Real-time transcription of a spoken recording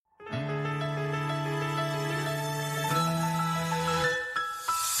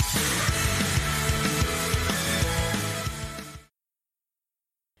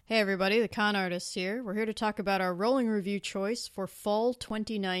Hey everybody, the Con Artists here. We're here to talk about our rolling review choice for fall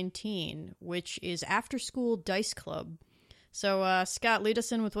 2019, which is Afterschool Dice Club. So, Scott, lead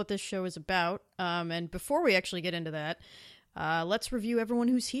us in with what this show is about. And before we actually get into that, let's review everyone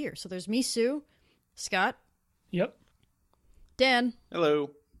who's here. So there's me, Sue, Scott. Yep. Dan.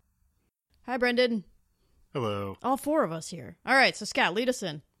 Hello. Hi, Brendan. Hello. All four of us here. All right, so Scott, lead us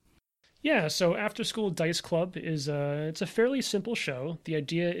in. Yeah, so Afterschool Dice Club is it's a fairly simple show. The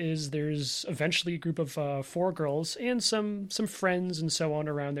idea is there's eventually a group of four girls and some friends and so on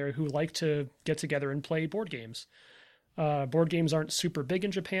around there who like to get together and play board games. Board games aren't super big in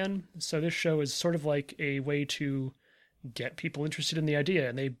Japan, so this show is sort of like a way to get people interested in the idea,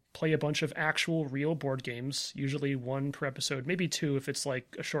 and they play a bunch of actual real board games, usually one per episode, maybe two if it's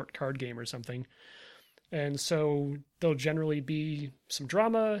like a short card game or something. And so there'll generally be some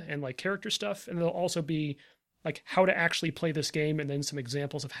drama and like character stuff, and there'll also be like how to actually play this game and then some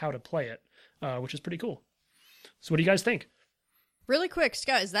examples of how to play it, which is pretty cool. So what do you guys think? Really quick,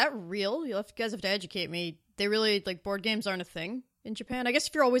 Scott, is that real? You guys have to educate me. They really, like, board games aren't a thing in Japan? I guess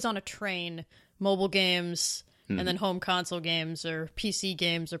if you're always on a train, mobile games and then home console games or PC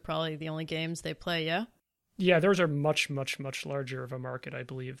games are probably the only games they play, yeah? Yeah, those are much, much, much larger of a market, I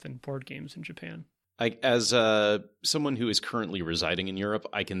believe, than board games in Japan. As someone who is currently residing in Europe,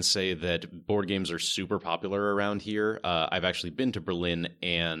 I can say that board games are super popular around here. I've actually been to Berlin,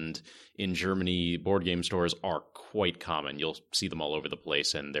 and in Germany, board game stores are quite common. You'll see them all over the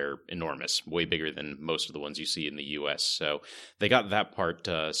place, and they're enormous, way bigger than most of the ones you see in the U.S. So they got that part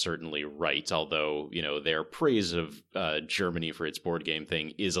certainly right, although, you know, their praise of Germany for its board game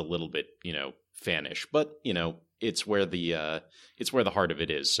thing is a little bit, you know, fanish. But, you know, it's where the heart of it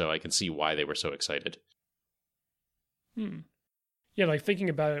is, so I can see why they were so excited. Yeah, like thinking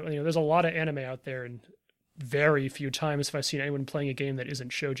about it, you know, there's a lot of anime out there, and very few times have I seen anyone playing a game that isn't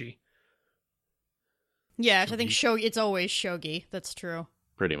shogi. Yeah, I think shogi. It's always shogi. That's true.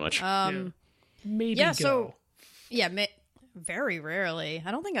 Pretty much. Maybe yeah. Go. So yeah, very rarely.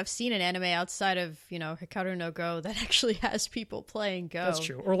 I don't think I've seen an anime outside of, you know, Hikaru no Go that actually has people playing Go. That's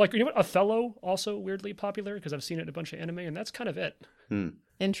true. Or like, you know what, Othello, also weirdly popular, because I've seen it in a bunch of anime, and that's kind of it.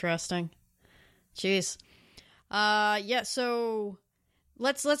 Interesting. Jeez. Yeah, so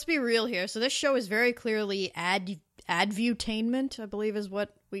let's be real here. So this show is very clearly advutainment, I believe is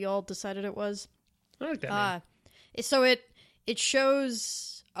what we all decided it was. I like that name. So it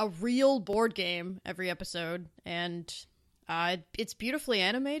shows a real board game every episode, and it's beautifully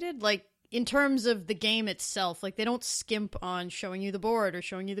animated, like, in terms of the game itself. Like, they don't skimp on showing you the board or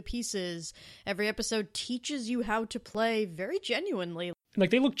showing you the pieces. Every episode teaches you how to play very genuinely. Like,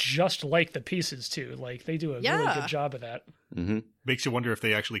 they look just like the pieces, too. Like, they do a really good job of that. Mm-hmm. Makes you wonder if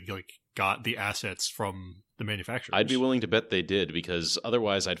they actually got the assets from the manufacturers. I'd be willing to bet they did, because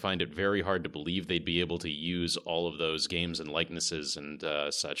otherwise I'd find it very hard to believe they'd be able to use all of those games and likenesses and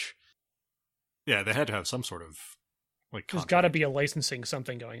such. Yeah, they had to have some sort of, like, There's got to be a licensing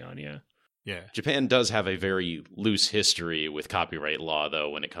something going on, yeah. Yeah. Japan does have a very loose history with copyright law,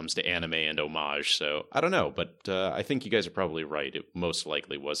 though, when it comes to anime and homage, so I don't know, but I think you guys are probably right. It most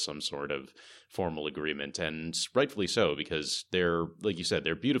likely was some sort of formal agreement, and rightfully so, because they're, like you said,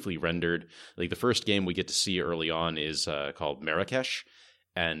 they're beautifully rendered. Like, the first game we get to see early on is called Marrakesh,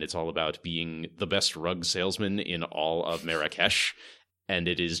 and it's all about being the best rug salesman in all of Marrakesh, and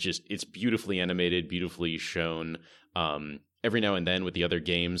it's beautifully animated, beautifully shown. Every now and then with the other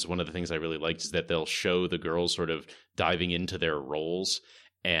games, one of the things I really liked is that they'll show the girls sort of diving into their roles,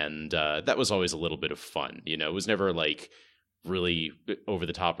 and that was always a little bit of fun. You know, it was never like really over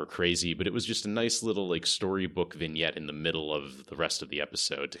the top or crazy, but it was just a nice little like storybook vignette in the middle of the rest of the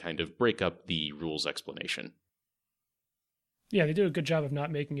episode to kind of break up the rules explanation. Yeah, they do a good job of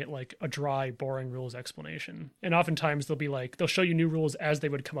not making it like a dry, boring rules explanation. And oftentimes they'll show you new rules as they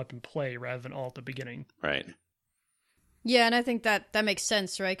would come up in play rather than all at the beginning. Right. Yeah, and I think that makes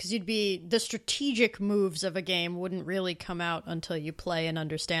sense, right? Because the strategic moves of a game wouldn't really come out until you play and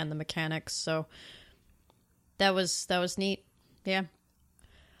understand the mechanics. So that was neat. Yeah,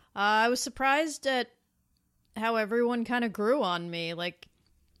 I was surprised at how everyone kind of grew on me. Like,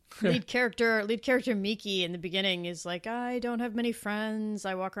 lead character Miki in the beginning is like, I don't have many friends.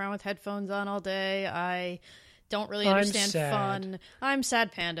 I walk around with headphones on all day. I don't really understand fun. I'm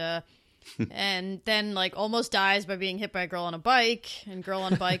sad panda. And then, like, almost dies by being hit by a girl on a bike, and girl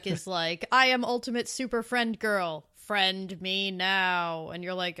on a bike is like, I am ultimate super friend girl, friend me now. And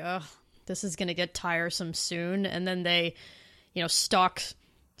you're like, ugh, this is gonna get tiresome soon. And then they, you know, stalk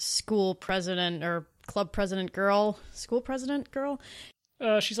school president girl,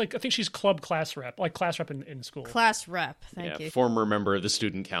 She's like, I think she's club class rep, like class rep in school. Class rep, thank you. Former member of the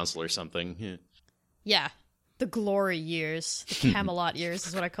student council or something. Yeah. Yeah. The glory years, the Camelot years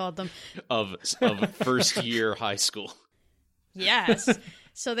is what I called them. Of first year high school. Yes.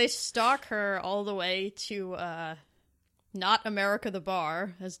 So they stalk her all the way to, not America the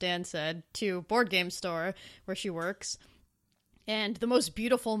Bar, as Dan said, to Board Game Store, where she works. And the most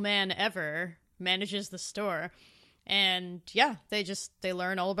beautiful man ever manages the store. And yeah, they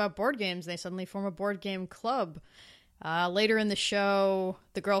learn all about board games. They suddenly form a board game club. Later in the show,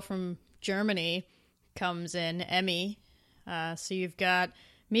 the girl from Germany comes in, Emmy. So you've got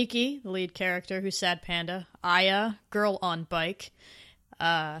Miki, the lead character, who's Sad Panda. Aya, girl on bike,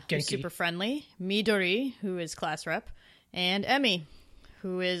 who's super friendly. Midori, who is class rep. And Emmy,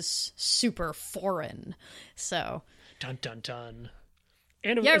 who is super foreign. So... Dun, dun, dun.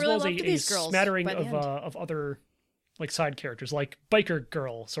 And yeah, as really well as a smattering of other like side characters, like Biker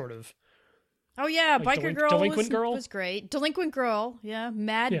Girl, sort of. Oh yeah, like Biker Girl, Girl was great. Delinquent Girl, yeah.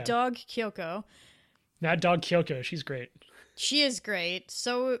 Mad Dog Kyoko. Mad Dog Kyoko, she's great. She is great.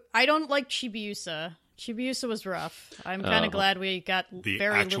 So I don't like Chibiusa. Chibiusa was rough. I'm kind of glad we got the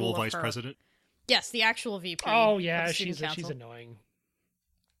very actual little vice of her. president. Yes, the actual VP. Oh yeah, she's annoying.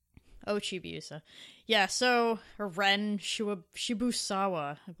 Oh, Chibiusa. Yeah, so Ren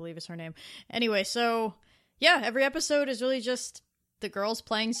Shibusawa, I believe is her name. Anyway, so yeah, every episode is really just the girls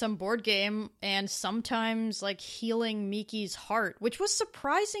playing some board game and sometimes like healing Miki's heart, which was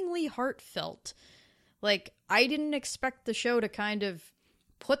surprisingly heartfelt. Like, I didn't expect the show to kind of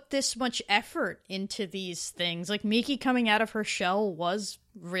put this much effort into these things. Like, Miki coming out of her shell was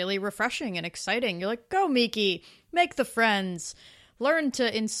really refreshing and exciting. You're like, go Miki, make the friends. Learn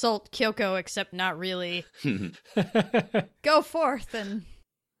to insult Kyoko, except not really. Go forth and,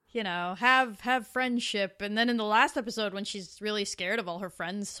 you know, have friendship. And then in the last episode, when she's really scared of all her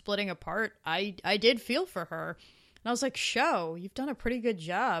friends splitting apart, I did feel for her. And I was like, show, you've done a pretty good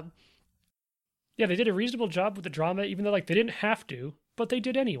job. Yeah, they did a reasonable job with the drama, even though like they didn't have to, but they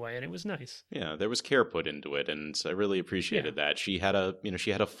did anyway, and it was nice. Yeah, there was care put into it, and I really appreciated that. She had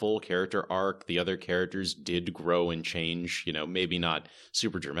a full character arc. The other characters did grow and change, maybe not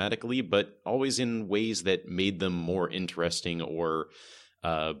super dramatically, but always in ways that made them more interesting or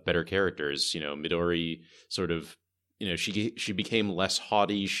better characters. Midori sort of, she became less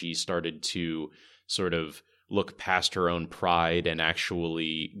haughty. She started to sort of look past her own pride and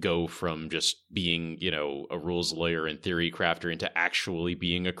actually go from just being, a rules lawyer and theory crafter into actually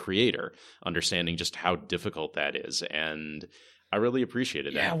being a creator, understanding just how difficult that is. And I really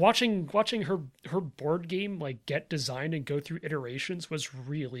appreciated that. Yeah, watching her board game like get designed and go through iterations was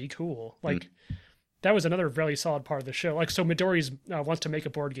really cool. Like that was another really solid part of the show. Like, so Midori's wants to make a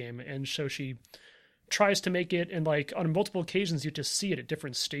board game, and so she tries to make it, and like on multiple occasions you just see it at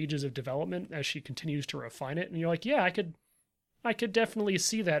different stages of development as she continues to refine it, and you're like, yeah, I could definitely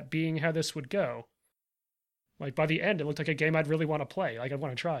see that being how this would go. Like by the end it looked like a game I'd really want to play, like I'd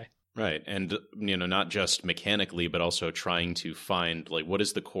want to try. Right. And not just mechanically, but also trying to find like, what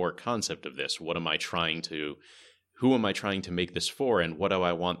is the core concept of this? Who am I trying to make this for, and what do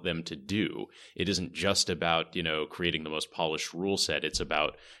I want them to do? It isn't just about, creating the most polished rule set. It's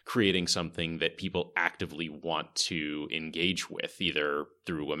about creating something that people actively want to engage with, either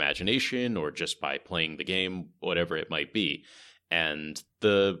through imagination or just by playing the game, whatever it might be. And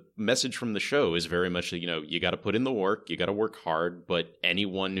the message from the show is very much, you got to put in the work, you got to work hard, but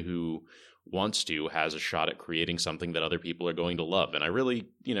anyone who wants to has a shot at creating something that other people are going to love. And I really,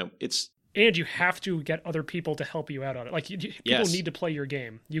 it's... And you have to get other people to help you out on it. Like, people need to play your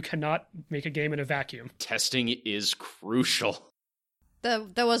game. You cannot make a game in a vacuum. Testing is crucial.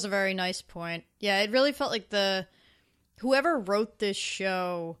 That was a very nice point. Yeah, it really felt like whoever wrote this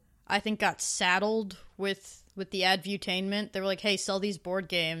show, I think, got saddled with the advutainment. They were like, hey, sell these board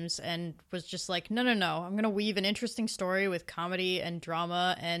games, and was just like, no, I'm going to weave an interesting story with comedy and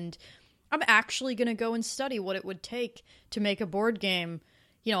drama, and I'm actually going to go and study what it would take to make a board game,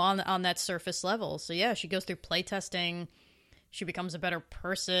 on that surface level. So yeah, she goes through playtesting. She becomes a better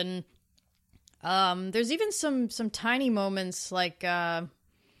person. There's even some tiny moments like that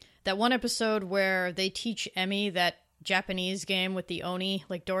one episode where they teach Emmy that Japanese game with the Oni,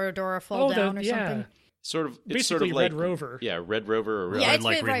 like Dora Dora Fall Down or something. It's basically sort of like Red Rover. Yeah, Red Rover or Red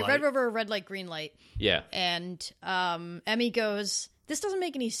Light, Green Light. Red Rover or Red Light, Green Light. Yeah. And Emmy goes, this doesn't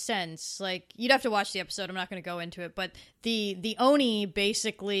make any sense. Like, you'd have to watch the episode. I'm not going to go into it. But the Oni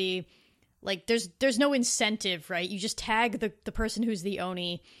basically, like, there's no incentive, right? You just tag the person who's the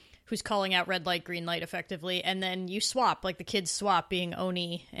Oni, who's calling out red light, green light effectively, and then you swap, like the kids swap being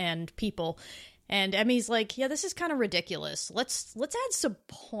Oni and people. And Emmy's like, yeah, this is kind of ridiculous. Let's add some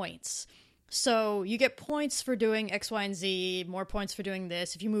points. So you get points for doing X, Y, and Z, more points for doing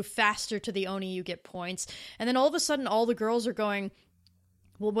this. If you move faster to the Oni, you get points. And then all of a sudden, all the girls are going,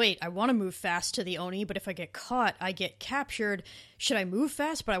 well, wait, I want to move fast to the Oni, but if I get caught, I get captured. Should I move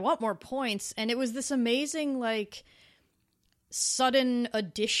fast? But I want more points. And it was this amazing, like, sudden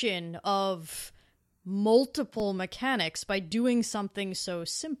addition of multiple mechanics by doing something so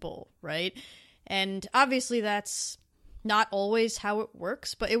simple, right? And obviously that's not always how it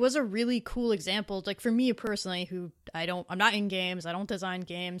works, but it was a really cool example. Like, for me personally, I'm not in games, I don't design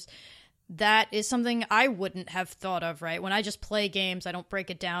games, that is something I wouldn't have thought of, right? When I just play games, I don't break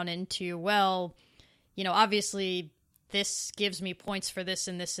it down into, well, you know, obviously this gives me points for this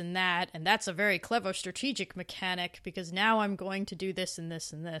and this and that, and that's a very clever strategic mechanic because now I'm going to do this and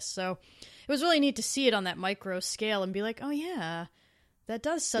this and this. So it was really neat to see it on that micro scale and be like, oh yeah, that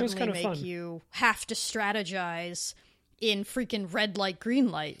does suddenly make fun. You have to strategize in freaking red light,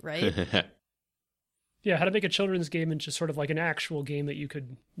 green light, right? Yeah, how to make a children's game into sort of like an actual game that you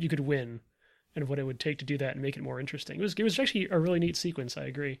could win, and what it would take to do that and make it more interesting. It was actually a really neat sequence. I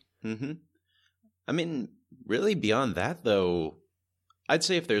agree. Mm-hmm. I mean, really beyond that, though, I'd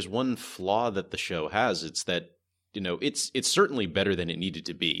say if there's one flaw that the show has, it's that, you know, it's certainly better than it needed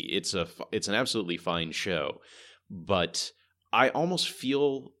to be. It's an absolutely fine show, but I almost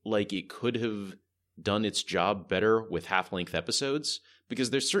feel like it could have done its job better with half-length episodes,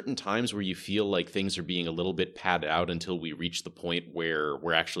 because there's certain times where you feel like things are being a little bit padded out until we reach the point where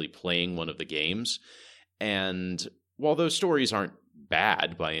we're actually playing one of the games. And while those stories aren't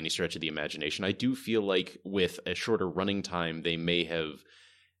bad by any stretch of the imagination, I do feel like with a shorter running time, they may have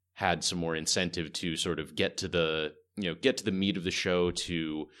had some more incentive to sort of get to the meat of the show,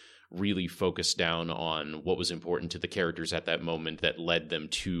 to really focus down on what was important to the characters at that moment that led them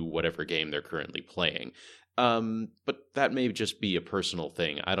to whatever game they're currently playing. But that may just be a personal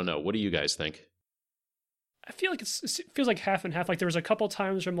thing. I don't know. What do you guys think? I feel like it feels like half and half. Like there was a couple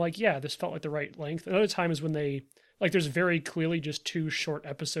times where I'm like, yeah, this felt like the right length. Another time is when there's very clearly just two short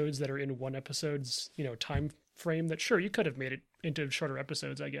episodes that are in one episode's, time frame that sure, you could have made it into shorter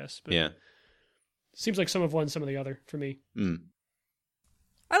episodes, I guess. But yeah. Seems like some of one, some of the other for me. Mm.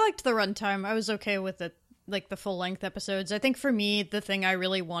 I liked the runtime. I was okay with it, like the full length episodes. I think for me, the thing I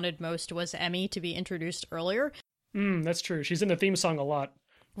really wanted most was Emmy to be introduced earlier. That's true. She's in the theme song a lot.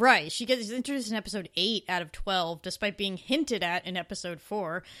 Right. She gets introduced in episode 8 out of 12, despite being hinted at in episode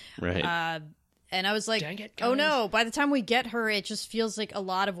 4. Right. And I was like, dang it, guys. Oh no, by the time we get her, it just feels like a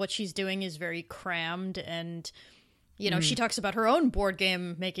lot of what she's doing is very crammed. And, she talks about her own board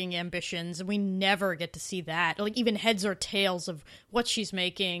game making ambitions, and we never get to see that. Like, even heads or tails of what she's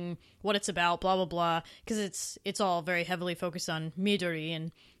making, what it's about, blah, blah, blah. Because it's all very heavily focused on Midori,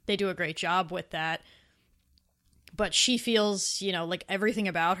 and they do a great job with that. But she feels, like everything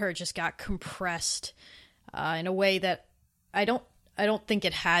about her just got compressed in a way that I don't think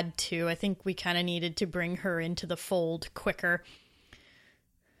it had to. I think we kind of needed to bring her into the fold quicker.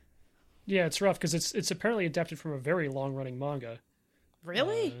 Yeah, it's rough because it's apparently adapted from a very long-running manga.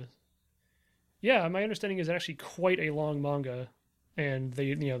 Really? Yeah, my understanding is actually quite a long manga, and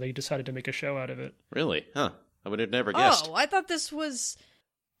they decided to make a show out of it. Really? Huh. I would have never guessed. Oh, I thought this was...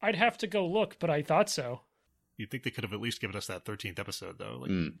 I'd have to go look, but I thought so. You'd think they could have at least given us that 13th episode, though.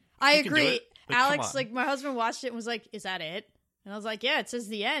 I agree. Alex, my husband watched it and was like, is that it? And I was like, yeah, it says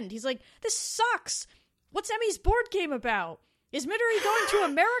the end. He's like, this sucks. What's Emmy's board game about? Is Midori going to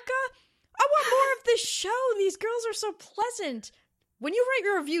America? I want more of this show. These girls are so pleasant. When you write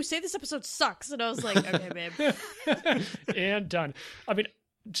your review, say this episode sucks. And I was like, okay, babe. And done. I mean,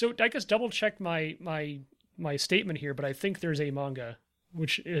 so I guess double check my statement here, but I think there's a manga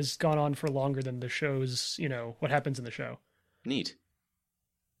which has gone on for longer than the show's, what happens in the show. Neat.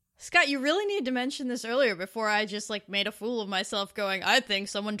 Scott, you really need to mention this earlier before I just made a fool of myself going, I think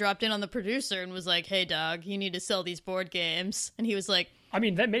someone dropped in on the producer and was like, hey dog, you need to sell these board games. And he was like, I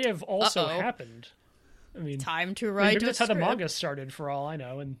mean, that may have also happened. I mean, time to write maybe that's how the manga started for all I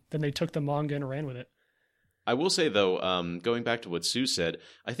know. And then they took the manga and ran with it. I will say, though, going back to what Sue said,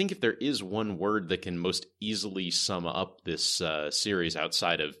 I think if there is one word that can most easily sum up this series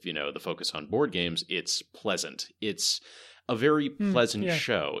outside of, the focus on board games, it's pleasant. It's a very pleasant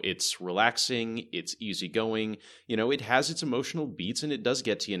show. It's relaxing. It's easygoing. It has its emotional beats, and it does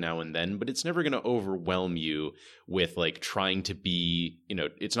get to you now and then, but it's never going to overwhelm you with, trying to be,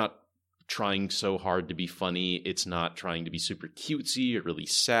 it's not trying so hard to be funny. It's not trying to be super cutesy or really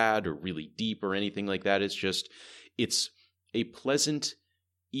sad or really deep or anything like that. It's a pleasant,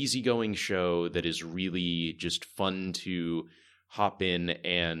 easygoing show that is really just fun to hop in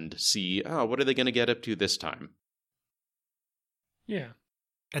and see, oh, what are they going to get up to this time? Yeah.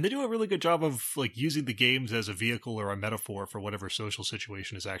 And they do a really good job of like using the games as a vehicle or a metaphor for whatever social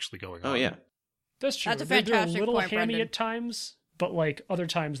situation is actually going on. Oh, yeah. That's true. That's a They're fantastic a little point, hammy Brendan. at times, but like other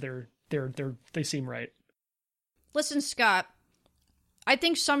times they seem right. Listen, Scott, I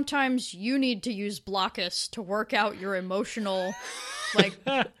think sometimes you need to use Blockus to work out your emotional, like,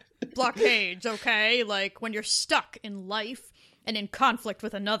 blockades, okay? Like, when you're stuck in life and in conflict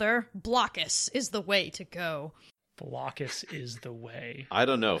with another, Blockus is the way to go. Blockus is the way. I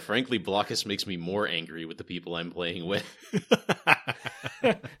don't know. Frankly, Blockus makes me more angry with the people I'm playing with.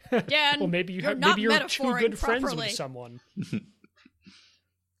 Dan, Well, maybe you're not you're too metaphoring good friends properly. with someone.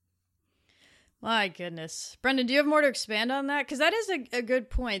 My goodness. Brendan, do you have more to expand on that? Because that is a good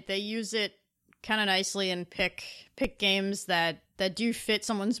point. They use it kind of nicely and pick games that do fit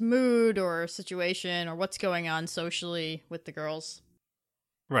someone's mood or situation or what's going on socially with the girls.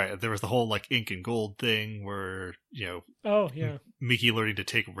 Right. There was the whole like ink and gold thing where, Oh, yeah. Miki learning to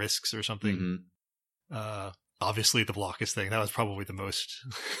take risks or something. Mm-hmm. Obviously the Blockus thing, that was probably the most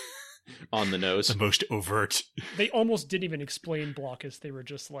On the nose. the most overt. They almost didn't even explain Blockus. They were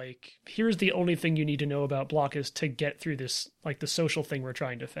just like, here's the only thing you need to know about Blockus to get through this, like the social thing we're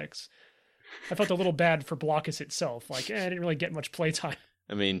trying to fix. I felt a little bad for Blockus itself. Like, I didn't really get much playtime.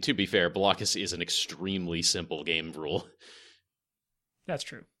 I mean, to be fair, Blockus is an extremely simple game rule. That's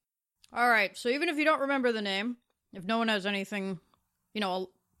true. All right, so even if you don't remember the name, if no one has anything,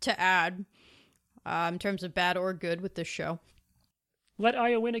 to add in terms of bad or good with this show. Let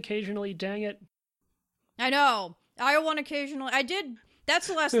Aya win occasionally, dang it. I know. Aya won occasionally. I did. That's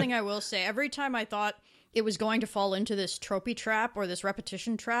the last thing I will say. Every time I thought it was going to fall into this tropey trap or this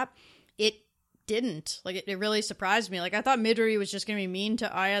repetition trap, it didn't. Like, it really surprised me. Like, I thought Midori was just going to be mean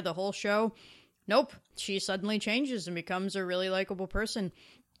to Aya the whole show. Nope. She suddenly changes and becomes a really likable person.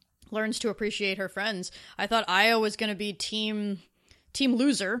 Learns to appreciate her friends. I thought Aya was going to be team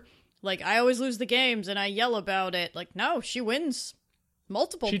loser. Like, I always lose the games and I yell about it. Like, no, she wins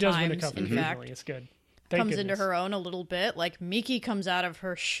multiple times. She does win a couple in occasionally. fact. It's good. Comes into her own a little bit. Like, Miki comes out of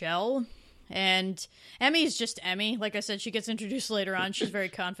her shell. And Emmy's just Emmy. Like I said, she gets introduced later on. She's very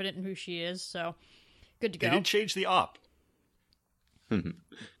confident in who she is. So, good to go. They did change the op, Oh,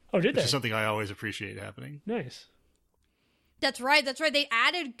 did which they? is something I always appreciate happening. Nice. That's right. They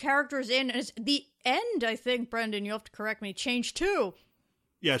added characters in. And it's the end, I think, Brendan, you'll have to correct me, changed too.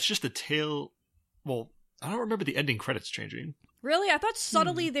 Yeah, it's just the tail. Well, I don't remember the ending credits changing. Really? I thought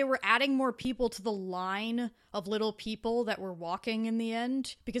subtly they were adding more people to the line of little people that were walking in the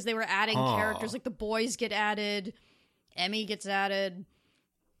end because they were adding characters. Like the boys get added, Emmy gets added.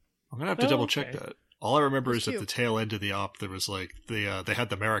 I'm gonna have to double check okay. that. All I remember is That's at the cute. tail end of the op, there was like they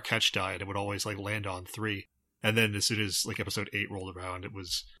had the Mara catch die, and it would always like land on 3. And then as soon as like episode 8 rolled around, it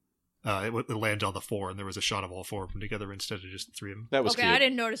was it would land on the 4, and there was a shot of all 4 of them together instead of just the 3 of them. That was Okay, cute. I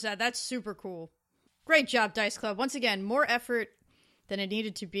didn't notice that. That's super cool. Great job, Dice Club. Once again, more effort than it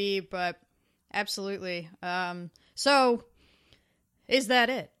needed to be, but absolutely. So, is that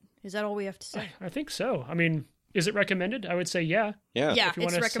it? Is that all we have to say? I think so. I mean, is it recommended? I would say yeah. Yeah. Yeah, If you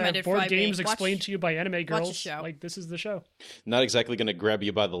it's want to recommended have board by games me. explained to you by anime watch a girls, show. like this is the show. Not exactly going to grab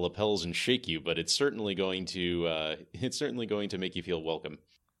you by the lapels and shake you, but it's certainly going to make you feel welcome.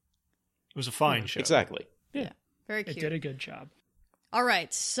 It was a fine show. Exactly. Very It cute. did a good job. All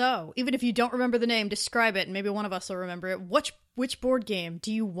right, so even if you don't remember the name, describe it, and maybe one of us will remember it. Which board game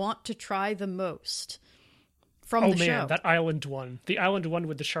do you want to try the most from Oh the man, show? that island one. The island one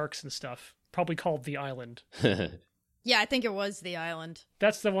with the sharks and stuff. Probably called The Island. Yeah, I think it was The Island.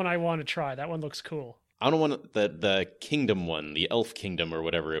 That's the one I want to try. That one looks cool. I don't want the kingdom one, the elf kingdom or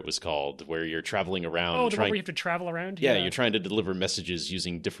whatever it was called, where you're traveling around. Oh, the one where you have to travel around? Yeah, you're trying to deliver messages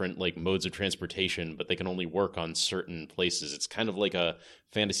using different like modes of transportation, but they can only work on certain places. It's kind of like a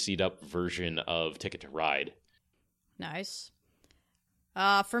fantasied up version of Ticket to Ride. Nice.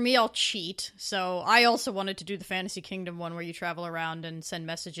 For me, I'll cheat. So I also wanted to do the Fantasy Kingdom one where you travel around and send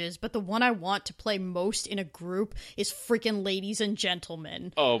messages. But the one I want to play most in a group is freaking Ladies and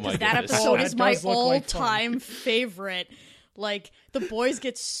Gentlemen. Oh my That goodness. episode that is my does look like fun. all-time favorite. Like, the boys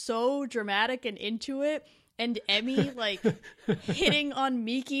get so dramatic and into it. And Emmy, like, hitting on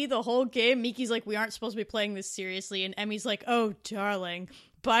Miki the whole game. Miki's like, we aren't supposed to be playing this seriously. And Emmy's like, oh, darling,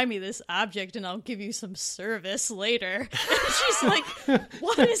 buy me this object and I'll give you some service later. And she's like,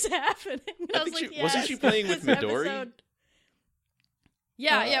 what is happening? And I was think like, she- wasn't yes, she playing with this Midori? episode-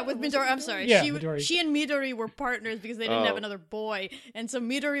 Yeah, with Midori. I'm sorry. Yeah, she Midori. she and Midori were partners because they didn't have Oh. another boy. And so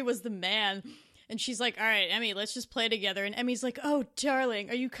Midori was the man. And she's like, all right, Emmy, let's just play together. And Emmy's like, oh, darling,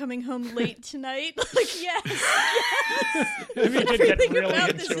 are you coming home late tonight? Like, yes. Emmy did get really about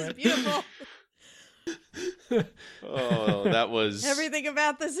into this is it. beautiful. Oh, that was... Everything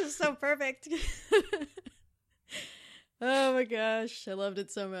about this is so perfect. Oh my gosh, I loved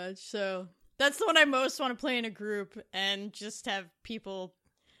it so much. So that's the one I most want to play in a group and just have people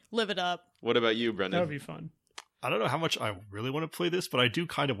live it up. What about you, Brendan? That would be fun. I don't know how much I really want to play this, but I do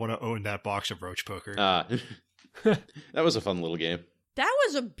kind of want to own that box of Roach Poker. That was a fun little game. That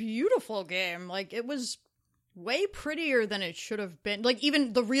was a beautiful game. Like, it was way prettier than it should have been. Like,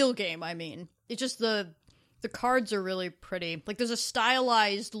 even the real game, I mean. It's just the cards are really pretty. Like, there's a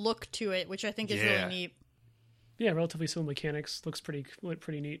stylized look to it, which I think is really neat. Yeah, relatively simple mechanics. Looks pretty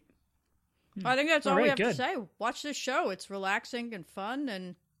neat. I think that's all we have to Good. say. Watch this show. It's relaxing and fun,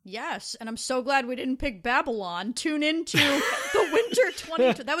 and yes. And I'm so glad we didn't pick Babylon. Tune into the winter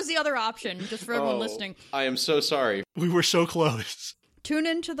 20... That was the other option, just for everyone listening. I am so sorry. We were so close. Tune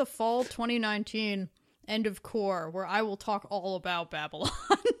into the fall 2019 end of Core, where I will talk all about Babylon.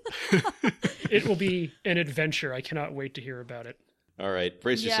 It will be an adventure. I cannot wait to hear about it. All right,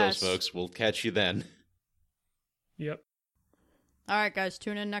 brace yourselves, folks. We'll catch you then. Yep. All right, guys,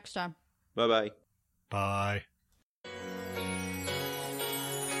 tune in next time. Bye-bye. Bye.